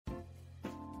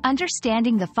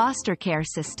Understanding the foster care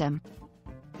system.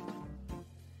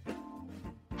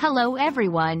 Hello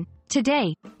everyone.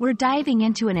 Today, we're diving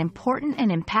into an important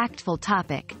and impactful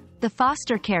topic, the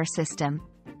foster care system.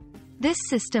 This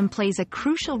system plays a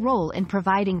crucial role in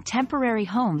providing temporary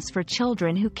homes for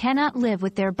children who cannot live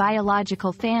with their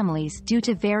biological families due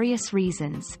to various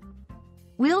reasons.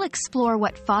 We'll explore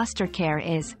what foster care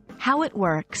is, how it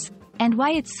works, and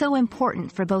why it's so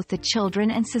important for both the children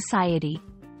and society.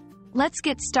 Let's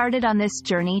get started on this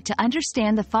journey to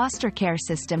understand the foster care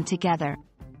system together.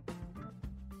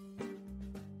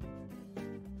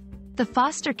 The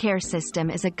foster care system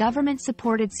is a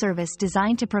government-supported service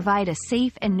designed to provide a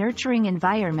safe and nurturing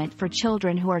environment for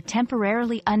children who are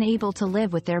temporarily unable to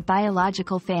live with their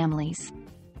biological families.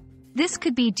 This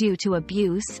could be due to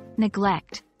abuse,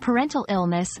 neglect, parental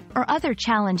illness, or other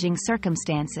challenging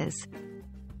circumstances.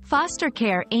 Foster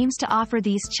care aims to offer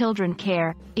these children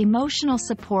care, emotional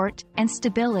support, and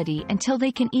stability until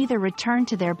they can either return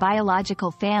to their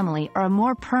biological family or a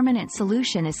more permanent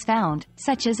solution is found,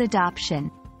 such as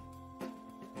adoption.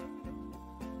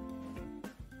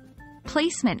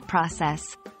 Placement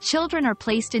process. Children are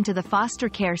placed into the foster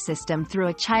care system through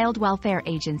a child welfare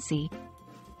agency.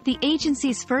 The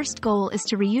agency's first goal is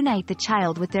to reunite the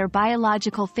child with their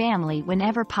biological family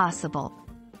whenever possible.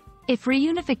 If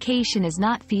reunification is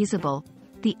not feasible,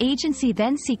 the agency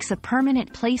then seeks a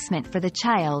permanent placement for the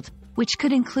child, which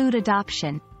could include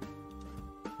adoption.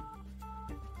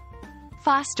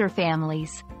 Foster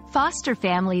families. Foster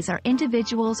families are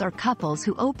individuals or couples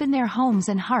who open their homes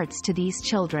and hearts to these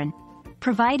children,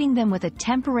 providing them with a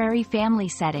temporary family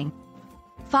setting.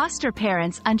 Foster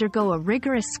parents undergo a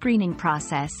rigorous screening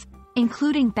process,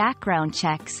 including background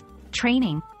checks,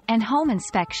 training, and home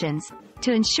inspections,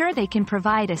 to ensure they can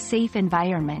provide a safe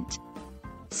environment.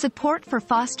 Support for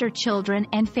foster children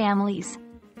and families.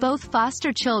 Both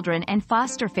foster children and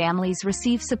foster families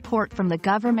receive support from the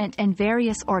government and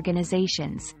various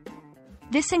organizations.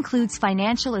 This includes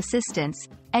financial assistance,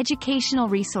 educational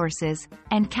resources,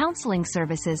 and counseling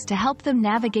services to help them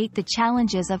navigate the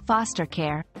challenges of foster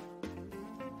care.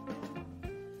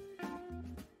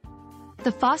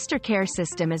 The foster care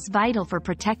system is vital for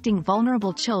protecting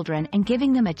vulnerable children and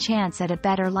giving them a chance at a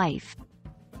better life.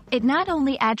 It not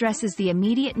only addresses the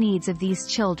immediate needs of these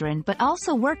children but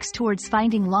also works towards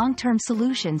finding long-term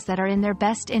solutions that are in their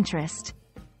best interest.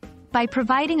 By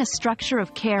providing a structure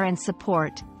of care and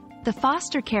support, the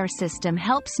foster care system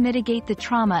helps mitigate the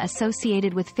trauma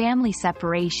associated with family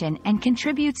separation and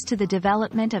contributes to the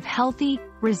development of healthy,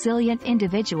 resilient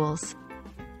individuals.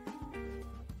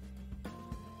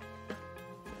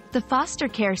 The foster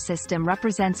care system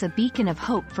represents a beacon of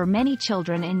hope for many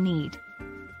children in need.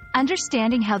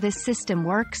 Understanding how this system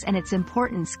works and its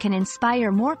importance can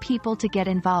inspire more people to get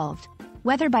involved,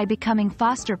 whether by becoming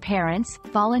foster parents,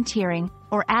 volunteering,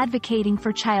 or advocating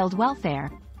for child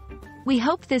welfare. We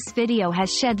hope this video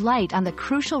has shed light on the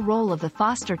crucial role of the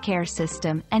foster care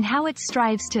system and how it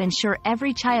strives to ensure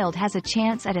every child has a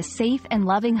chance at a safe and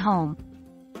loving home.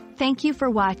 Thank you for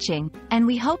watching, and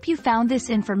we hope you found this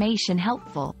information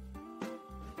helpful.